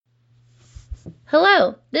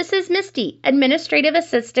Hello, this is Misty, Administrative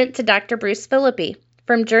Assistant to Dr. Bruce Philippi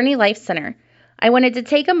from Journey Life Center. I wanted to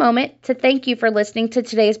take a moment to thank you for listening to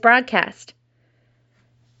today's broadcast.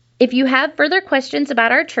 If you have further questions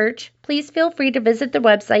about our church, please feel free to visit the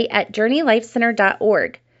website at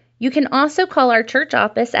journeylifecenter.org. You can also call our church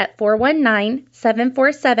office at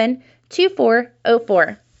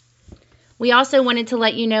 419-747-2404. We also wanted to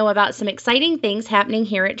let you know about some exciting things happening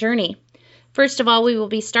here at Journey. First of all, we will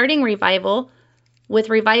be starting revival with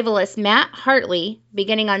revivalist Matt Hartley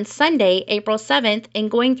beginning on Sunday, April 7th,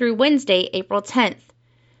 and going through Wednesday, April 10th.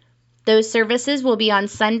 Those services will be on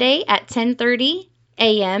Sunday at 10:30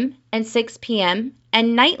 a.m. and 6 p.m.,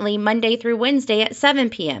 and nightly Monday through Wednesday at 7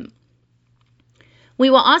 p.m. We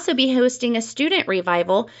will also be hosting a student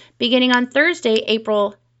revival beginning on Thursday,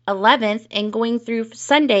 April 11th, and going through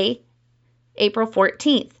Sunday, April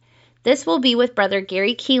 14th. This will be with Brother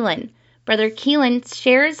Gary Keelan. Brother Keelan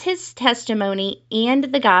shares his testimony and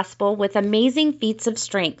the gospel with amazing feats of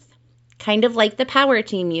strength, kind of like the Power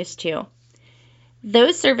Team used to.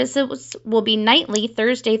 Those services will be nightly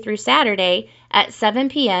Thursday through Saturday at 7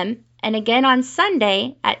 p.m. and again on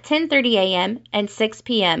Sunday at 10:30 a.m. and 6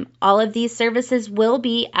 p.m. All of these services will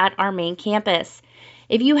be at our main campus.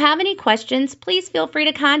 If you have any questions, please feel free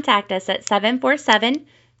to contact us at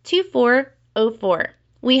 747-2404.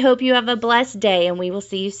 We hope you have a blessed day, and we will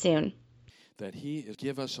see you soon. That He is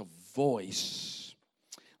give us a voice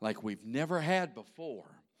like we've never had before,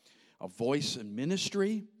 a voice in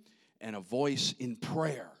ministry and a voice in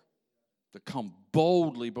prayer to come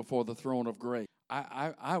boldly before the throne of grace.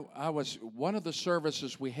 I was one of the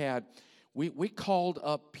services we had. We called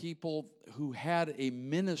up people who had a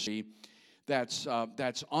ministry that's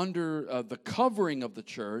under the covering of the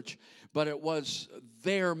church, but it was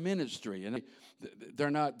their ministry, and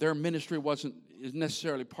their ministry wasn't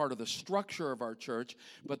necessarily part of the structure of our church,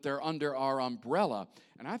 but they're under our umbrella.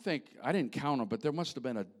 And I think, I didn't count them, but there must have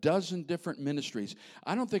been a dozen different ministries.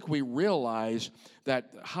 I don't think we realize that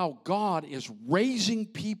how God is raising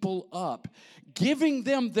people up, giving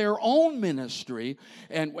them their own ministry,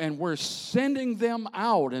 and we're sending them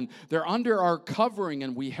out, and they're under our covering,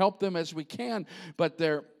 and we help them as we can, but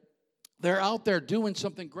they're out there doing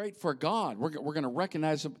something great for God. We're going to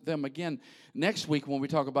recognize them again next week when we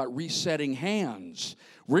talk about resetting hands.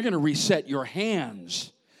 We're going to reset your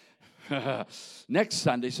hands next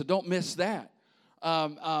Sunday, so don't miss that.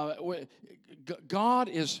 God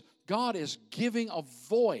is giving a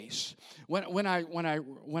voice. When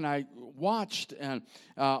I watched and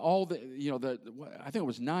all the I think it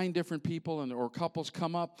was 9 different people or couples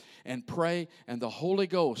come up and pray, and the Holy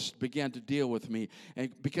Ghost began to deal with me.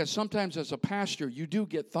 And because sometimes as a pastor, you do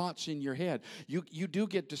get thoughts in your head. You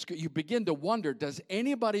begin to wonder, does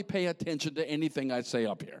anybody pay attention to anything I say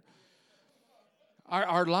up here?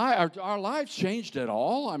 Our lives changed at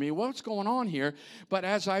all. I mean, what's going on here? But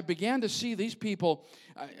as I began to see these people,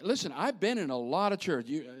 listen, I've been in a lot of church.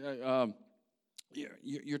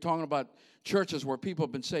 You're talking about churches where people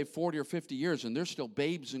have been saved 40 or 50 years, and they're still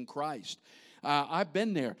babes in Christ. I've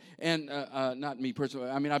been there, and not me personally.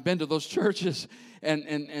 I mean, I've been to those churches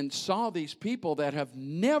and saw these people that have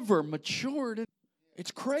never matured.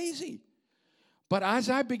 It's crazy. But as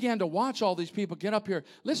I began to watch all these people get up here,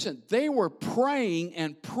 listen, they were praying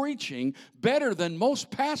and preaching better than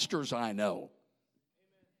most pastors I know.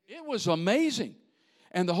 It was amazing.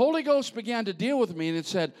 And the Holy Ghost began to deal with me, and it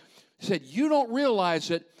said, you don't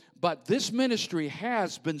realize it, but this ministry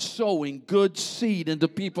has been sowing good seed into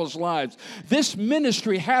people's lives. This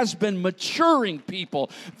ministry has been maturing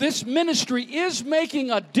people. This ministry is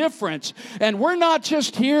making a difference. And we're not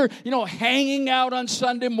just here, hanging out on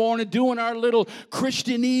Sunday morning, doing our little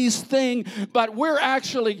Christianese thing, but we're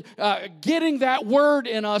actually getting that word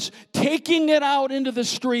in us, taking it out into the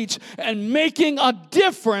streets, and making a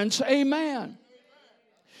difference. Amen.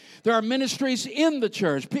 There are ministries in the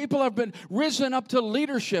church. People have been risen up to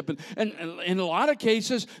leadership. And in a lot of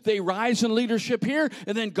cases, they rise in leadership here,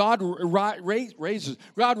 and then God raises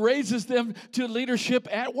them to leadership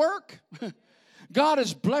at work. God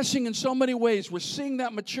is blessing in so many ways. We're seeing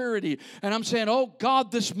that maturity. And I'm saying, oh,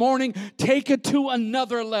 God, this morning, take it to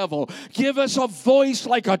another level. Give us a voice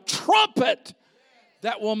like a trumpet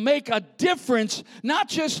that will make a difference, not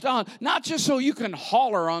just so you can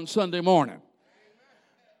holler on Sunday morning,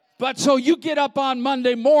 but so you get up on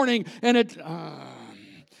Monday morning and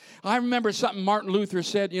I remember something Martin Luther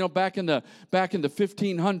said, back in the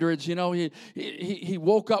 1500s. He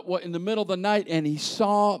woke up in the middle of the night and he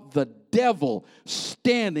saw the devil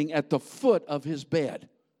standing at the foot of his bed.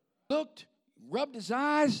 Looked, rubbed his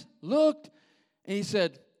eyes, looked, and he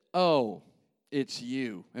said, "Oh, it's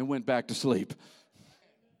you," and went back to sleep.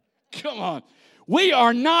 Come on. We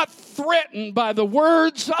are not threatened by the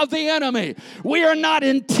words of the enemy. We are not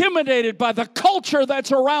intimidated by the culture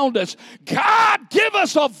that's around us. God, give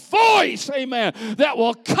us a voice, amen, that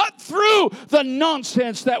will cut through the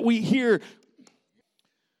nonsense that we hear.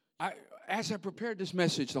 As I prepared this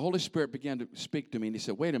message, the Holy Spirit began to speak to me, and he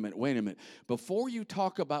said, wait a minute. Before you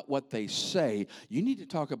talk about what they say, you need to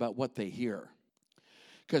talk about what they hear.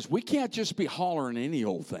 Because we can't just be hollering any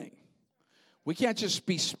old thing. We can't just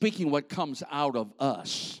be speaking what comes out of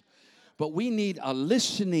us. But we need a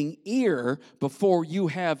listening ear before you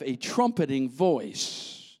have a trumpeting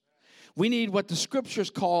voice. We need what the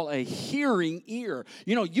scriptures call a hearing ear.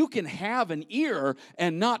 You know, you can have an ear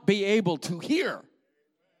and not be able to hear.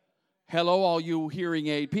 Hello, all you hearing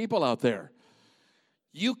aid people out there.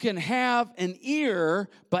 You can have an ear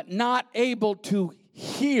but not able to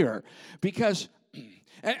hear. Because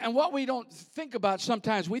and what we don't think about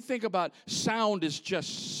sometimes, we think about sound is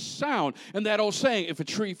just sound. And that old saying, if a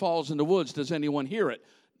tree falls in the woods, does anyone hear it?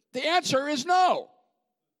 The answer is no.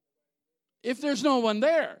 If there's no one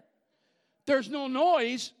there, there's no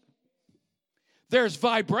noise, there's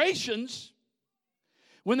vibrations.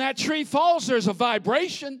 When that tree falls, there's a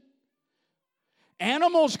vibration.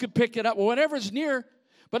 Animals could pick it up, whatever's near.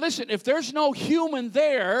 But listen, if there's no human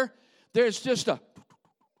there, there's just a,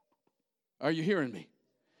 are you hearing me?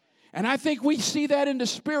 And I think we see that in the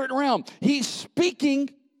spirit realm. He's speaking,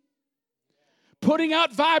 putting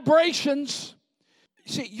out vibrations.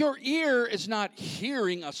 See, your ear is not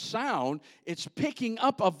hearing a sound. It's picking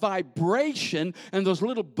up a vibration, and those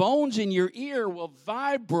little bones in your ear will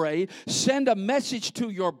vibrate, send a message to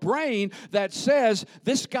your brain that says,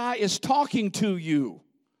 this guy is talking to you.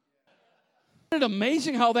 Isn't it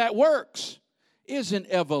amazing how that works? Isn't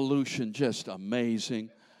evolution just amazing?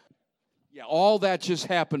 Yeah, all that just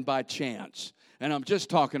happened by chance. And I'm just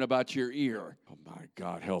talking about your ear. Oh, my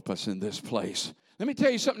God, help us in this place. Let me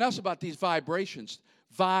tell you something else about these vibrations.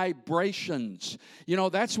 Vibrations. You know,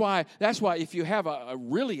 that's why if you have a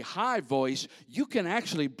really high voice, you can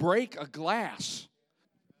actually break a glass.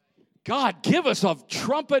 God, give us a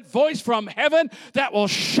trumpet voice from heaven that will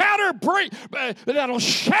shatter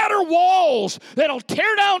walls, that'll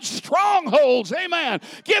tear down strongholds. Amen.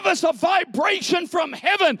 Give us a vibration from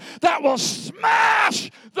heaven that will smash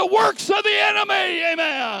the works of the enemy.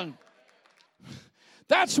 Amen.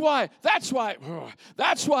 That's why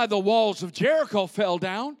the walls of Jericho fell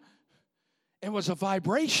down. It was a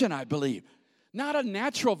vibration, I believe. Not a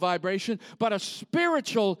natural vibration, but a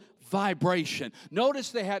spiritual vibration.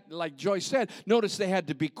 Notice they had, like Joyce said, they had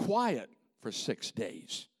to be quiet for 6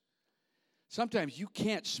 days. Sometimes you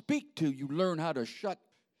can't speak till you learn how to shut.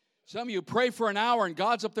 Some of you pray for an hour and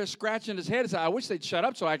God's up there scratching his head and say, I wish they'd shut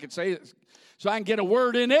up so I can get a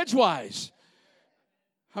word in edgewise.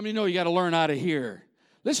 How many know you got to learn how to hear?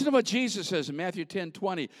 Listen to what Jesus says in Matthew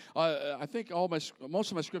 10:20. I think most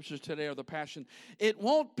of my scriptures today are the Passion. It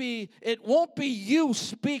won't be you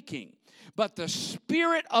speaking, but the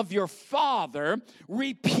Spirit of your Father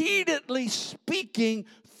repeatedly speaking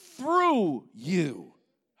through you.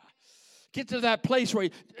 Get to that place where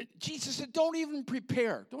Jesus said, don't even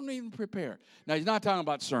prepare. Don't even prepare. Now, he's not talking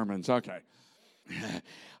about sermons. Okay.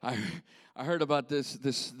 I heard about this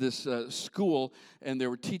school, and they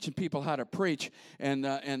were teaching people how to preach, and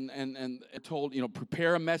it told,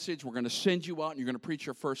 prepare a message. We're going to send you out, and you're going to preach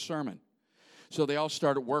your first sermon. So they all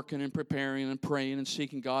started working and preparing and praying and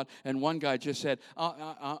seeking God. And one guy just said,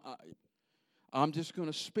 I'm just going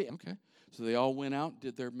to speak. Okay. So they all went out,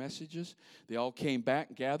 did their messages. They all came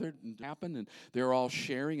back, gathered, and happened, and they were all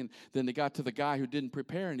sharing. And then they got to the guy who didn't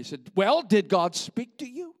prepare, and he said, well, did God speak to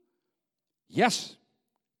you? Yes.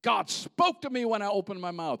 God spoke to me when I opened my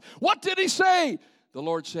mouth. What did he say? The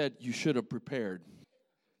Lord said, you should have prepared.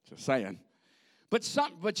 Just saying.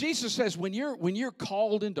 But Jesus says when you're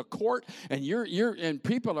called into court and and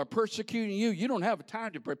people are persecuting you, you don't have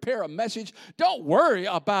time to prepare a message. Don't worry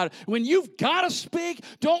about it. When you've got to speak,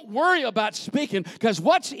 don't worry about speaking, because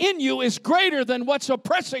what's in you is greater than what's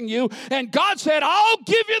oppressing you. And God said, I'll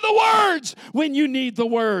give you the words when you need the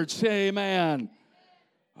words. Amen.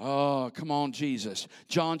 Oh, come on, Jesus.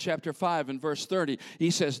 John chapter 5 and verse 30, he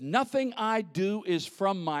says, nothing I do is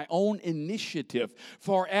from my own initiative,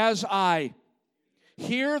 for as I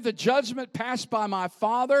hear the judgment passed by my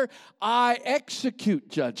Father, I execute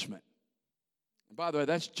judgment. And by the way,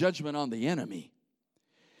 that's judgment on the enemy.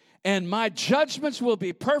 And my judgments will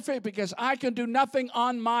be perfect, because I can do nothing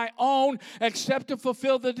on my own except to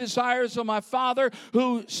fulfill the desires of my Father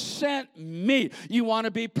who sent me. You want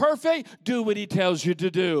to be perfect? Do what he tells you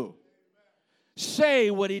to do.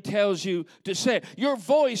 Say what he tells you to say. Your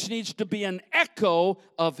voice needs to be an echo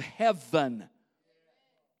of heaven.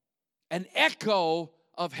 an echo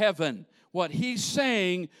of heaven. What he's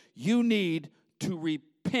saying, you need to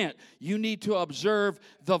repent. You need to observe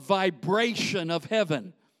the vibration of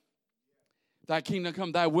heaven. Thy kingdom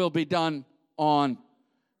come, thy will be done on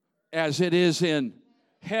as it is in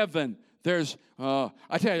heaven. There's,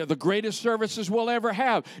 I tell you, the greatest services we'll ever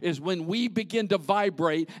have is when we begin to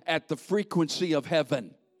vibrate at the frequency of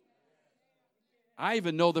heaven. I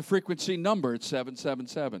even know the frequency number. It's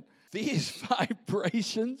 777. These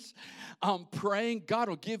vibrations, I'm praying God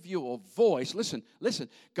will give you a voice. Listen.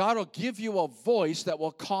 God will give you a voice that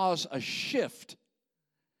will cause a shift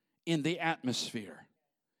in the atmosphere.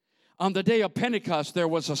 On the day of Pentecost, there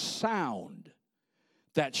was a sound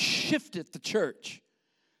that shifted the church.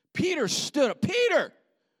 Peter stood up. Peter,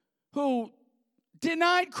 who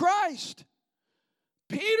denied Christ.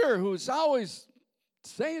 Peter, who's always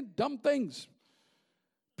saying dumb things.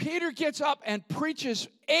 Peter gets up and preaches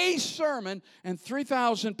a sermon, and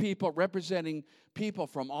 3,000 people representing people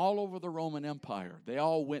from all over the Roman Empire. They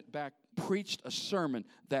all went back, preached a sermon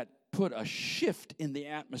that put a shift in the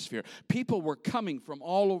atmosphere. People were coming from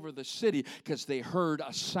all over the city because they heard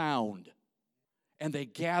a sound. And they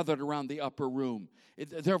gathered around the upper room.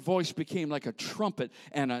 Their voice became like a trumpet,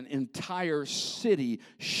 and an entire city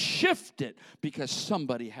shifted because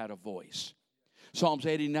somebody had a voice. Psalms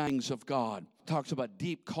 89 of God talks about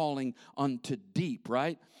deep calling unto deep,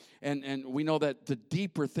 right? And we know that the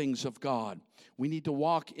deeper things of God, we need to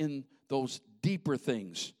walk in those deeper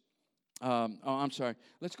things. I'm sorry.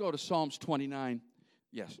 Let's go to Psalms 29.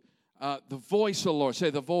 Yes. The voice of the Lord. Say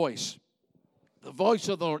the voice. The voice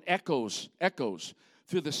of the Lord echoes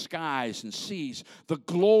through the skies and seas. The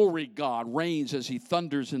glory God reigns as he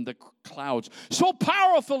thunders in the clouds. So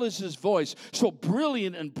powerful is his voice, so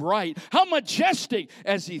brilliant and bright. How majestic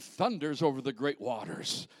as he thunders over the great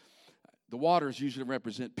waters. The waters usually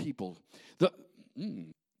represent people.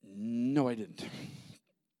 No, I didn't.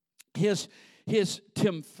 His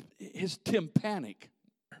tympanic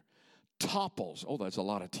topples. Oh, that's a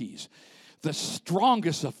lot of T's. The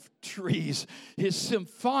strongest of trees. His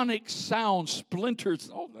symphonic sound splinters.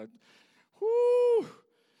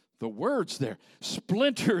 The words there.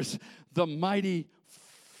 Splinters the mighty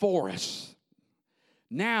forest.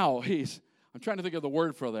 Now I'm trying to think of the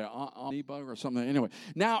word for there. Amoeba or something. Anyway.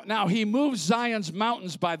 Now he moves Zion's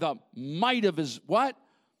mountains by the might of his what?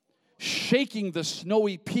 Shaking the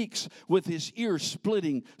snowy peaks with his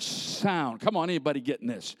ear-splitting sound. Come on, anybody getting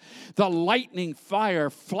this? The lightning fire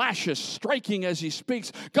flashes, striking as he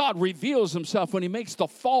speaks. God reveals himself when he makes the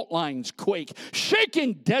fault lines quake.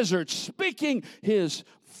 Shaking deserts, speaking his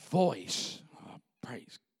voice. Oh,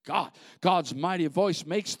 praise God. God's mighty voice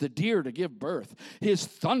makes the deer to give birth. His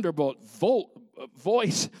thunderbolt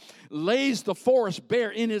voice lays the forest bare.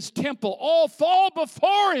 In his temple all fall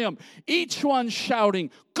before him, each one shouting,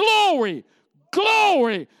 glory,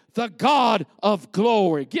 glory, the God of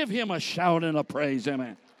glory. Give him a shout and a praise,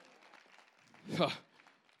 amen.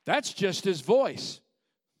 That's just his voice.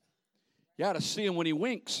 You ought to see him when he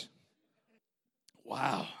winks.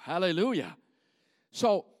 Wow, hallelujah.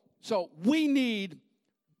 So we need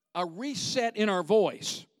a reset in our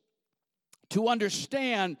voice to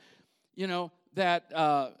understand,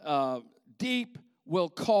 that deep will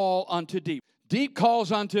call unto deep. Deep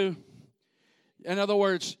calls unto, in other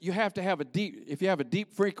words, you have to have if you have a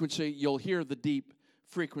deep frequency, you'll hear the deep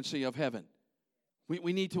frequency of heaven.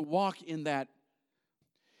 We need to walk in that.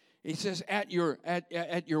 He says, at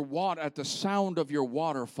the sound of your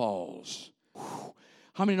waterfalls.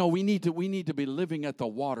 How many know we need to be living at the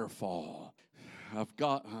waterfall of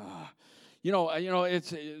God? It's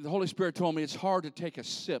the Holy Spirit told me it's hard to take a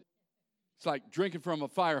sip. It's like drinking from a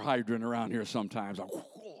fire hydrant around here sometimes.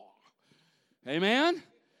 Amen?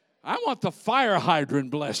 I want the fire hydrant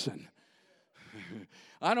blessing.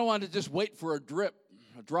 I don't want to just wait for a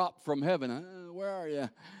drop from heaven. Where are you?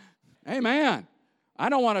 Amen. I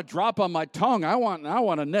don't want a drop on my tongue. I want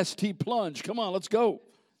a Nestea plunge. Come on, let's go.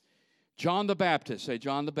 John the Baptist, say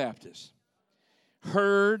John the Baptist,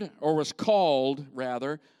 heard, or was called,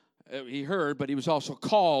 rather. He heard, but he was also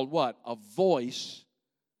called what? A voice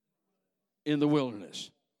in the wilderness.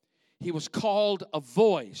 He was called a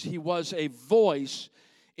voice. He was a voice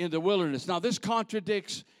in the wilderness. Now, this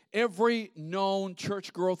contradicts every known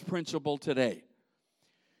church growth principle today.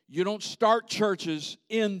 You don't start churches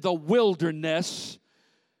in the wilderness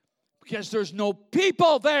because there's no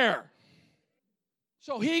people there.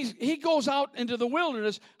 So he goes out into the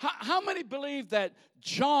wilderness. How many believe that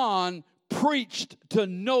John preached to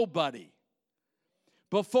nobody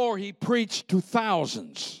before he preached to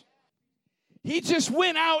thousands? He just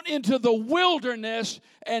went out into the wilderness,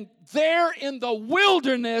 and there in the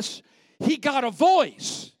wilderness, he got a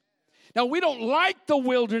voice. Now, we don't like the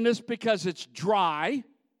wilderness because it's dry.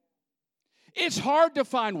 It's hard to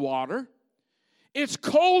find water. It's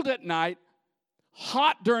cold at night,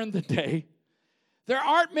 hot during the day. There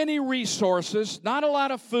aren't many resources, not a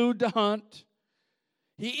lot of food to hunt.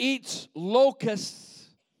 He eats locusts,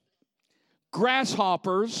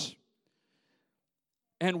 grasshoppers,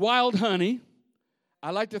 and wild honey.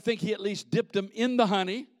 I like to think he at least dipped them in the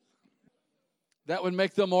honey. That would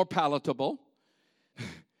make them more palatable.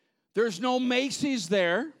 There's no Macy's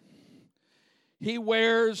there. He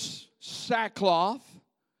wears sackcloth,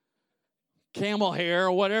 camel hair,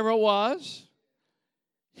 or whatever it was.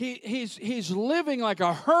 He's living like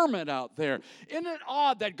a hermit out there. Isn't it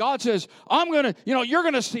odd that God says, you're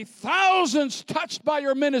going to see thousands touched by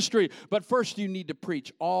your ministry, but first you need to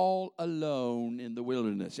preach all alone in the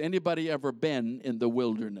wilderness. Anybody ever been in the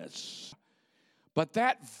wilderness? But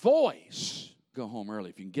that voice, go home early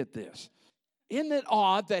if you can get this. Isn't it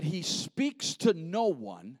odd that he speaks to no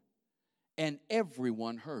one and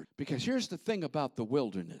everyone heard? Because here's the thing about the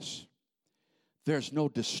wilderness. There's no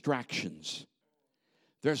distractions.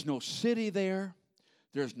 There's no city there.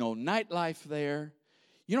 There's no nightlife there.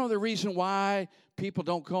 You know the reason why people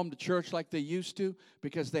don't come to church like they used to?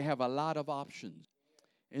 Because they have a lot of options.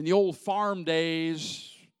 In the old farm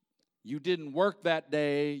days, you didn't work that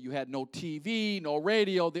day. You had no TV, no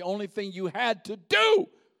radio. The only thing you had to do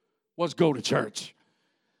was go to church.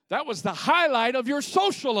 That was the highlight of your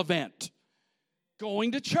social event,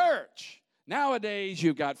 going to church. Nowadays,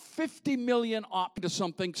 you've got 50 million to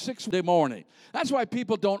something 6 day morning. That's why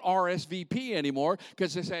people don't RSVP anymore,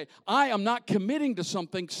 because they say, I am not committing to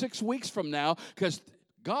something 6 weeks from now, because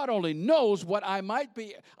God only knows what I might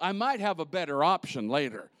be. I might have a better option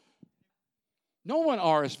later. No one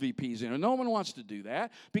RSVPs in, no one wants to do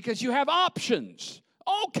that, because you have options.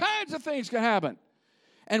 All kinds of things can happen.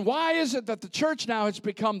 And why is it that the church now has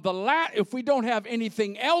become if we don't have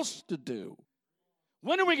anything else to do?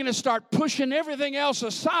 When are we going to start pushing everything else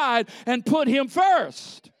aside and put him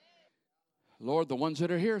first? Lord, the ones that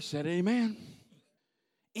are here said amen.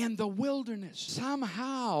 In the wilderness,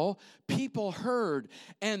 somehow people heard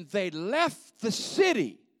and they left the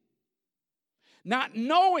city, not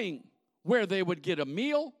knowing where they would get a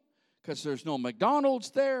meal, because there's no McDonald's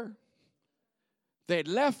there. They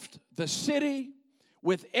left the city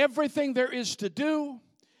with everything there is to do,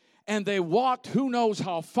 and they walked who knows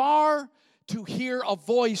how far to hear a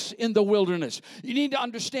voice in the wilderness. You need to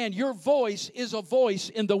understand, your voice is a voice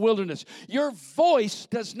in the wilderness. Your voice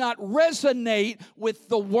does not resonate with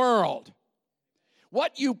the world.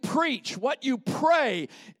 What you preach, what you pray,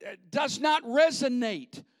 does not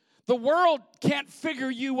resonate. The world can't figure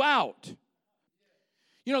you out.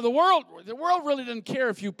 You know, the world really doesn't care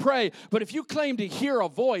if you pray, but if you claim to hear a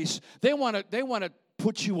voice, they want to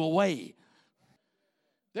put you away.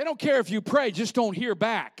 They don't care if you pray, just don't hear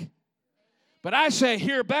back. But I say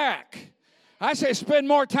hear back. I say spend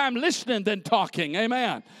more time listening than talking.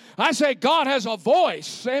 Amen. I say God has a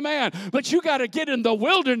voice. Amen. But you got to get in the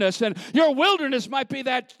wilderness, and your wilderness might be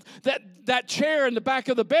that chair in the back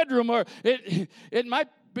of the bedroom, or it might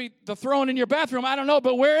be the throne in your bathroom. I don't know.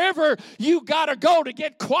 But wherever you got to go to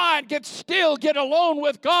get quiet, get still, get alone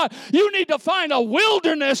with God, you need to find a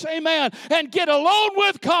wilderness, amen, and get alone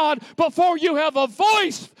with God before you have a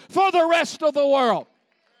voice for the rest of the world.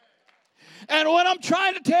 And what I'm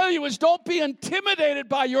trying to tell you is don't be intimidated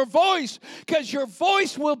by your voice, because your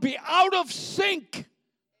voice will be out of sync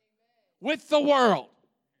with the world.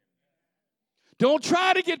 Don't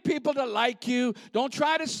try to get people to like you. Don't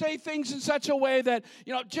try to say things in such a way that,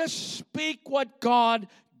 just speak what God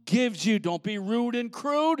gives you. Don't be rude and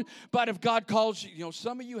crude. But if God calls you,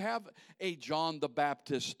 some of you have a John the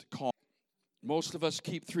Baptist call. Most of us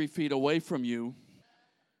keep 3 feet away from you.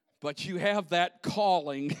 But you have that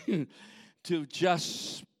calling to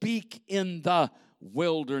just speak in the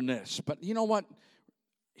wilderness. But you know what?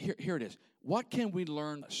 Here it is. What can we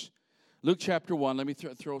learn? Luke chapter 1, let me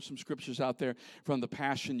throw some scriptures out there from the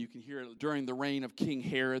Passion. You can hear it. During the reign of King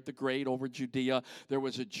Herod the Great over Judea, there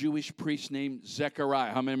was a Jewish priest named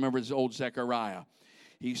Zechariah. How many remember his old Zechariah?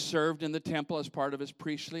 He served in the temple as part of his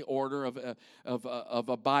priestly order of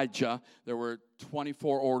Abijah. There were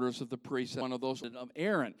 24 orders of the priests, one of those of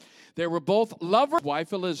Aaron. They were both lovers. His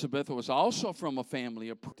wife Elizabeth was also from a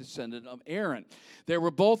family, a descendant of Aaron. They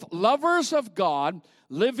were both lovers of God,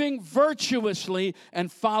 living virtuously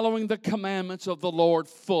and following the commandments of the Lord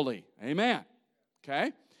fully. Amen.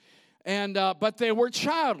 Okay? And but they were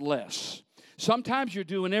childless. Sometimes you're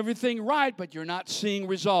doing everything right, but you're not seeing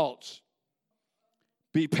results.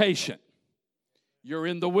 Be patient. You're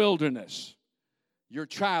in the wilderness. Your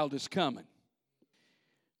child is coming.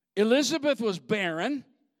 Elizabeth was barren,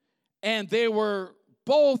 and they were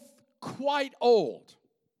both quite old.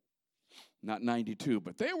 Not 92,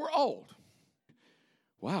 but they were old.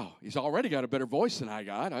 Wow, he's already got a better voice than I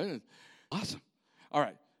got. Awesome. All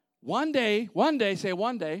right. One day, say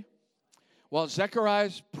one day, while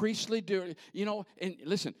Zechariah's priestly duty, and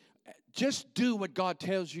listen, just do what God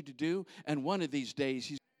tells you to do, and one of these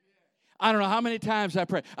days, I don't know how many times I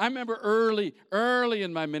pray. I remember early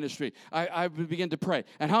in my ministry, I would begin to pray.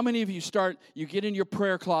 And how many of you you get in your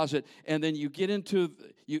prayer closet, and then you get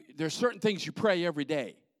there's certain things you pray every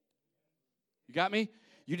day. You got me?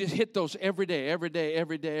 You just hit those every day.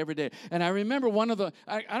 And I remember I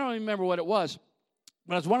don't even remember what it was,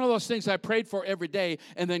 but it was one of those things I prayed for every day,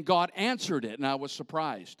 and then God answered it, and I was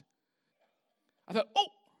surprised. I thought,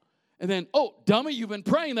 and then, dummy, you've been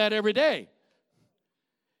praying that every day.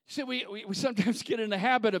 See, we sometimes get in the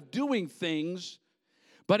habit of doing things,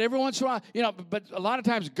 but every once in a while, but a lot of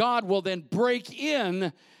times God will then break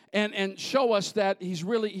in and show us that he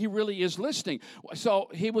really is listening. So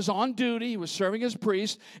he was on duty. He was serving as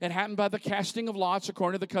priest. It happened by the casting of lots,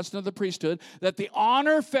 according to the custom of the priesthood, that the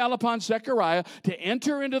honor fell upon Zechariah to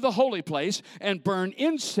enter into the holy place and burn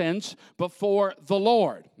incense before the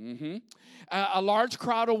Lord. A large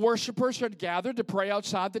crowd of worshipers had gathered to pray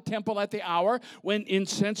outside the temple at the hour when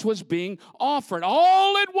incense was being offered.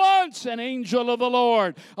 All at once, an angel of the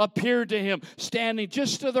Lord appeared to him, standing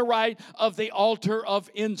just to the right of the altar of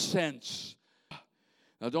incense.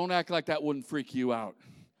 Now, don't act like that wouldn't freak you out.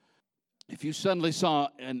 If you suddenly saw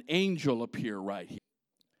an angel appear right here.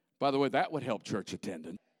 By the way, that would help church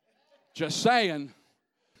attendance. Just saying.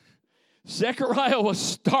 Zechariah was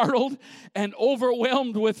startled and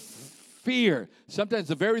overwhelmed with fear. Sometimes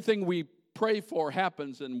the very thing we pray for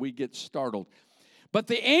happens and we get startled. But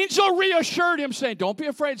the angel reassured him, saying, "Don't be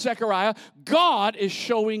afraid, Zechariah. God is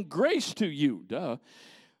showing grace to you." Duh.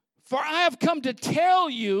 "For I have come to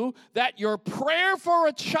tell you that your prayer for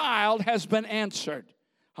a child has been answered."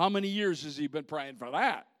 How many years has he been praying for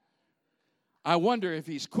that? I wonder if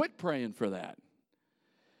he's quit praying for that.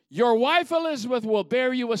 "Your wife Elizabeth will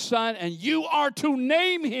bear you a son, and you are to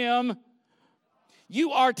name him.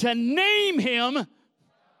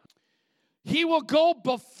 He will go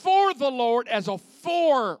before the Lord as a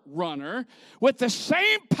forerunner with the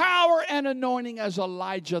same power and anointing as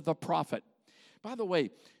Elijah the prophet." By the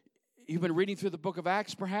way, you've been reading through the book of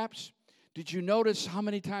Acts, perhaps? Did you notice how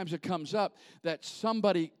many times it comes up that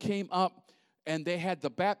somebody came up and they had the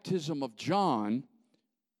baptism of John?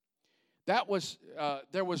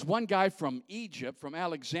 There was one guy from Egypt, from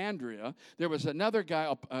Alexandria. There was another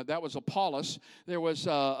guy, that was Apollos. There was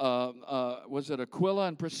it Aquila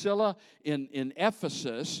and Priscilla in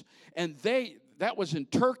Ephesus? And that was in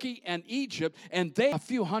Turkey and Egypt, and a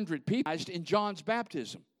few hundred people in John's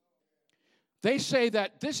baptism. They say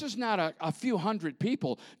that this is not a few hundred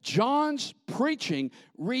people. John's preaching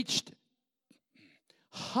reached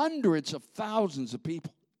hundreds of thousands of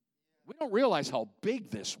people. We don't realize how big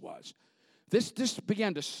this was. This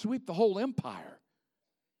began to sweep the whole empire.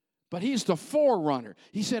 But he's the forerunner.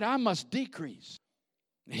 He said, "I must decrease.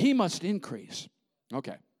 He must increase."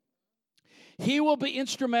 Okay. "He will be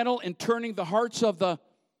instrumental in turning the hearts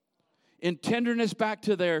in tenderness back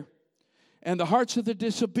to and the hearts of the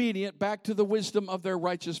disobedient back to the wisdom of their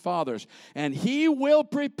righteous fathers. And he will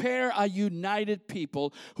prepare a united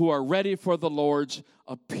people who are ready for the Lord's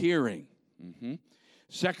appearing."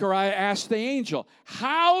 Zechariah asked the angel,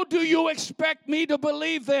 "How do you expect me to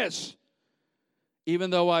believe this, even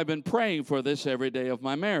though I've been praying for this every day of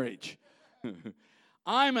my marriage?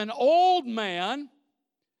 I'm an old man."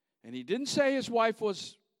 And he didn't say his wife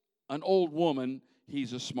was an old woman.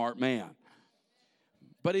 He's a smart man.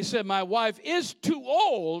 But he said, "My wife is too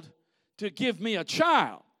old to give me a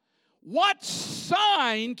child. What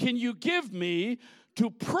sign can you give me to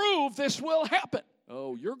prove this will happen?"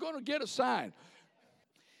 Oh, you're going to get a sign.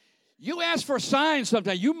 You ask for signs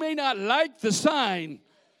sometimes. You may not like the sign.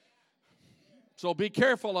 So be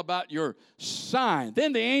careful about your sign.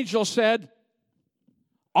 Then the angel said,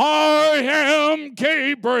 "I am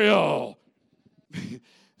Gabriel."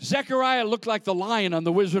 Zechariah looked like the lion on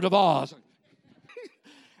The Wizard of Oz.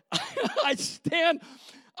 I stand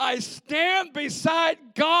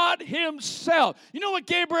beside God himself. You know what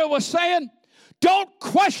Gabriel was saying? Don't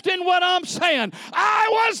question what I'm saying. I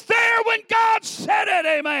was there when God said it,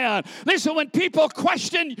 amen. Listen, when people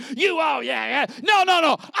question you, oh, yeah.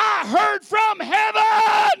 No. I heard from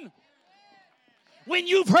heaven. When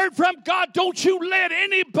you've heard from God, don't you let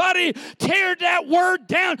anybody tear that word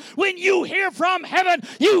down. When you hear from heaven,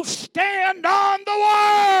 you stand on the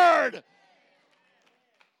word.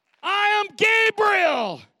 I am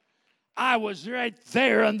Gabriel. I was right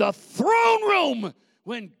there in the throne room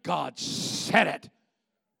when God said it.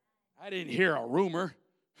 I didn't hear a rumor.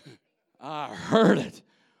 I heard it.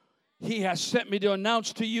 He has sent me to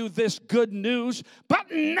announce to you this good news.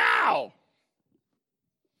 But now,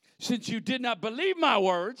 since you did not believe my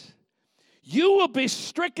words, you will be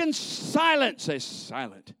stricken silent, say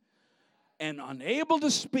silent, and unable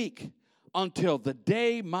to speak until the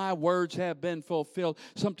day my words have been fulfilled.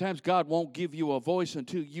 Sometimes God won't give you a voice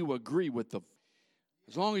until you agree with the.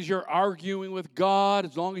 As long as you're arguing with God,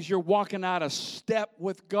 as long as you're walking out of step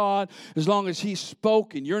with God, as long as He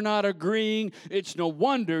spoke and you're not agreeing, it's no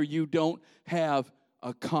wonder you don't have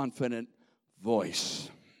a confident voice.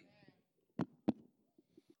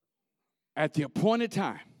 At the appointed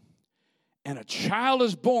time, and a child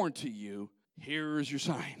is born to you, here is your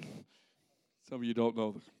sign. Some of you don't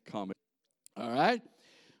know the comment. All right?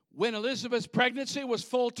 When Elizabeth's pregnancy was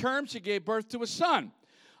full term, she gave birth to a son.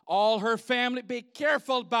 All her family, be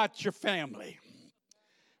careful about your family.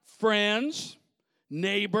 Friends,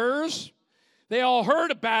 neighbors, they all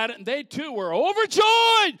heard about it, and they too were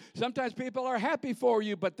overjoyed. Sometimes people are happy for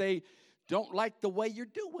you, but they don't like the way you're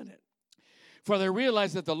doing it. For they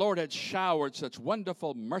realized that the Lord had showered such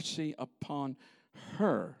wonderful mercy upon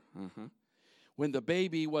her. When the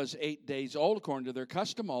baby was 8 days old, according to their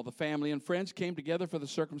custom, all the family and friends came together for the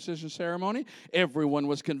circumcision ceremony. Everyone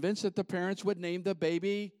was convinced that the parents would name the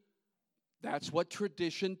baby. That's what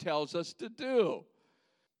tradition tells us to do.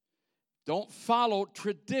 Don't follow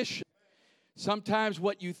tradition. Sometimes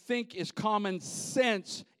what you think is common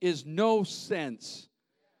sense is no sense,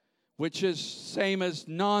 which is same as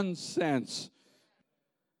nonsense.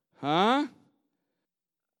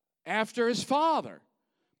 After his father.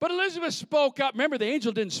 But Elizabeth spoke up. Remember, the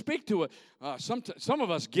angel didn't speak to her. Some of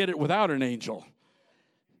us get it without an angel.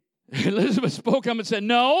 Elizabeth spoke up and said,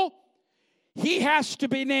 no, he has to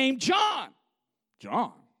be named John.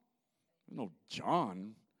 John? No,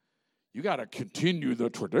 John. You got to continue the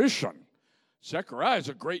tradition. Zechariah's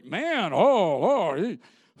a great man.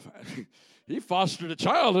 He fostered a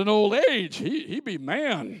child in old age. He be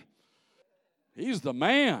man. He's the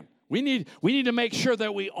man. We need to make sure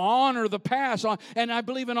that we honor the past. And I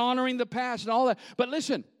believe in honoring the past and all that. But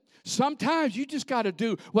listen, sometimes you just got to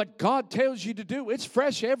do what God tells you to do. It's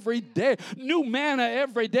fresh every day. New manna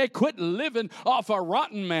every day. Quit living off a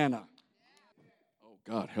rotten manna. Oh,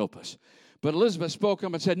 God, help us. But Elizabeth spoke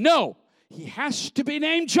up and said, no, he has to be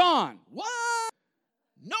named John. What?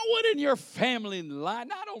 No one in your family line,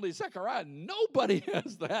 not only Zechariah, nobody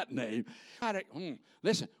has that name.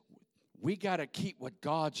 Listen. We got to keep what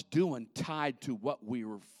God's doing tied to what we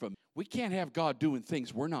were from. We can't have God doing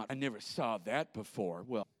things we're not. I never saw that before.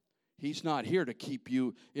 Well, He's not here to keep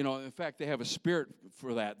you. In fact, they have a spirit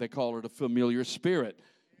for that. They call it a familiar spirit.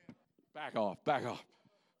 Back off.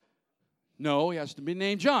 No, he has to be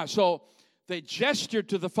named John. So they gestured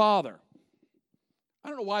to the Father. I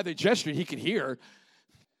don't know why they gestured. He could hear.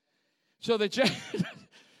 So they gestured.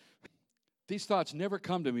 These thoughts never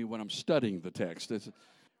come to me when I'm studying the text.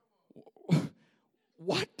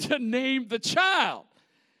 What to name the child?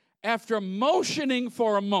 After motioning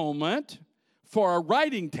for a moment for a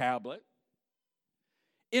writing tablet,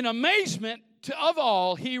 in amazement of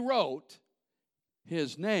all, he wrote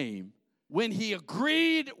his name. When he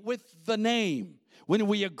agreed with the name, when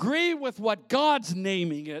we agree with what God's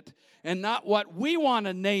naming it and not what we want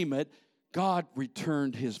to name it, God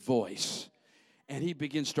returned his voice. And he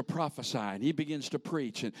begins to prophesy, and he begins to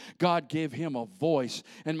preach, and God gave him a voice.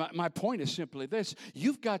 And my point is simply this.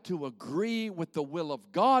 You've got to agree with the will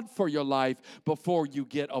of God for your life before you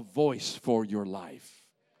get a voice for your life.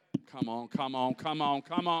 Come on.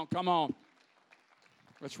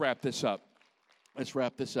 Let's wrap this up.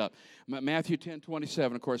 Matthew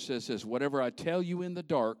 10:27, of course, says this, whatever I tell you in the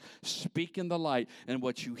dark, speak in the light, and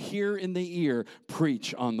what you hear in the ear,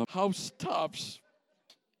 preach on the housetops.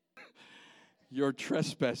 Your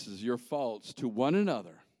trespasses, your faults to one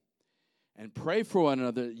another, and pray for one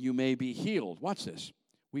another that you may be healed. Watch this.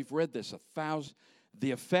 We've read this 1,000.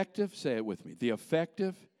 The effective, say it with me, the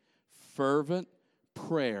effective, fervent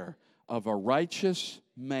prayer of a righteous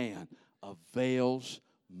man avails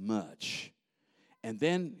much. And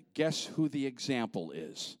then guess who the example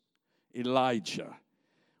is? Elijah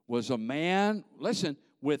was a man, listen,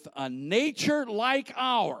 with a nature like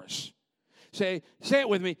ours. Say it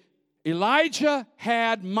with me. Elijah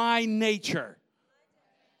had my nature.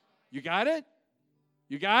 You got it?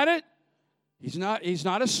 He's not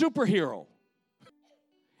a superhero.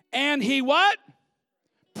 And he what?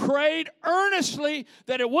 Prayed earnestly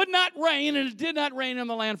that it would not rain, and it did not rain in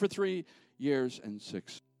the land for 3 years and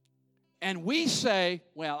 6. And we say,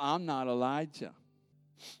 well, I'm not Elijah.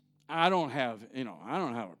 I don't have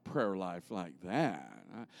a prayer life like that.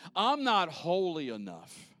 I'm not holy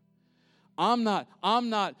enough. I'm not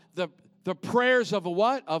the prayers of a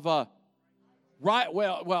what? Of a right.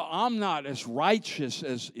 Well, I'm not as righteous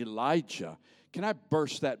as Elijah. Can I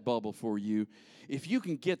burst that bubble for you? If you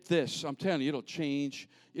can get this, I'm telling you, it'll change.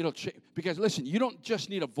 It'll change. Because listen, you don't just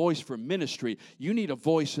need a voice for ministry. You need a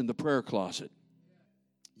voice in the prayer closet.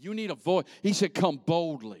 You need a voice. He said, come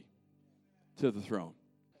boldly to the throne.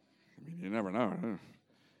 I mean, you never know. Huh?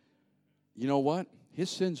 You know what? His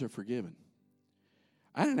sins are forgiven.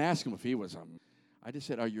 I didn't ask him if he was I just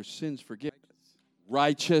said, are your sins forgiven?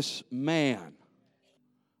 Righteous man.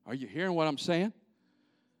 Are you hearing what I'm saying?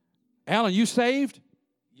 Alan, you saved?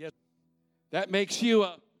 Yes. That makes you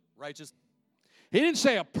a Righteous. He didn't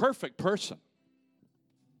say a perfect person.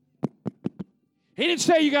 He didn't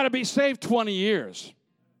say you got to be saved 20 years.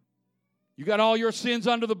 You got all your sins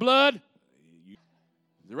under the blood?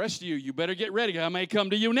 The rest of you better get ready. I may come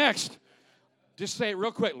to you next. Just say it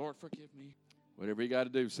real quick. Lord, forgive me. Whatever you got to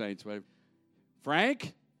do, saints.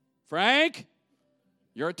 Frank,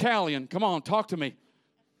 you're Italian. Come on, talk to me.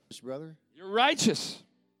 Brother. You're righteous.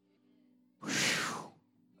 Whew.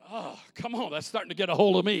 Oh, come on. That's starting to get a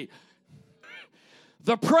hold of me.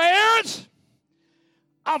 The prayers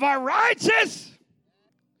of a righteous.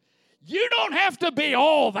 You don't have to be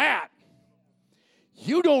all that.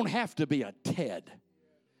 You don't have to be a Ted.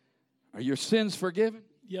 Are your sins forgiven?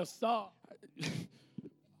 Yes, sir.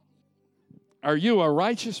 Are you a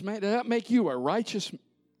righteous man? Does that make you a righteous man?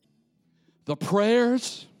 The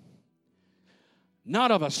prayers,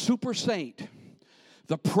 not of a super saint.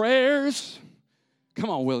 The prayers, come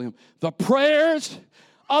on, William. The prayers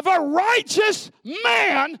of a righteous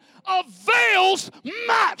man avails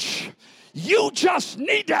much. You just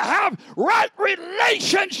need to have right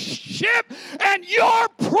relationship, and your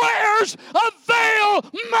prayers avail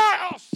much.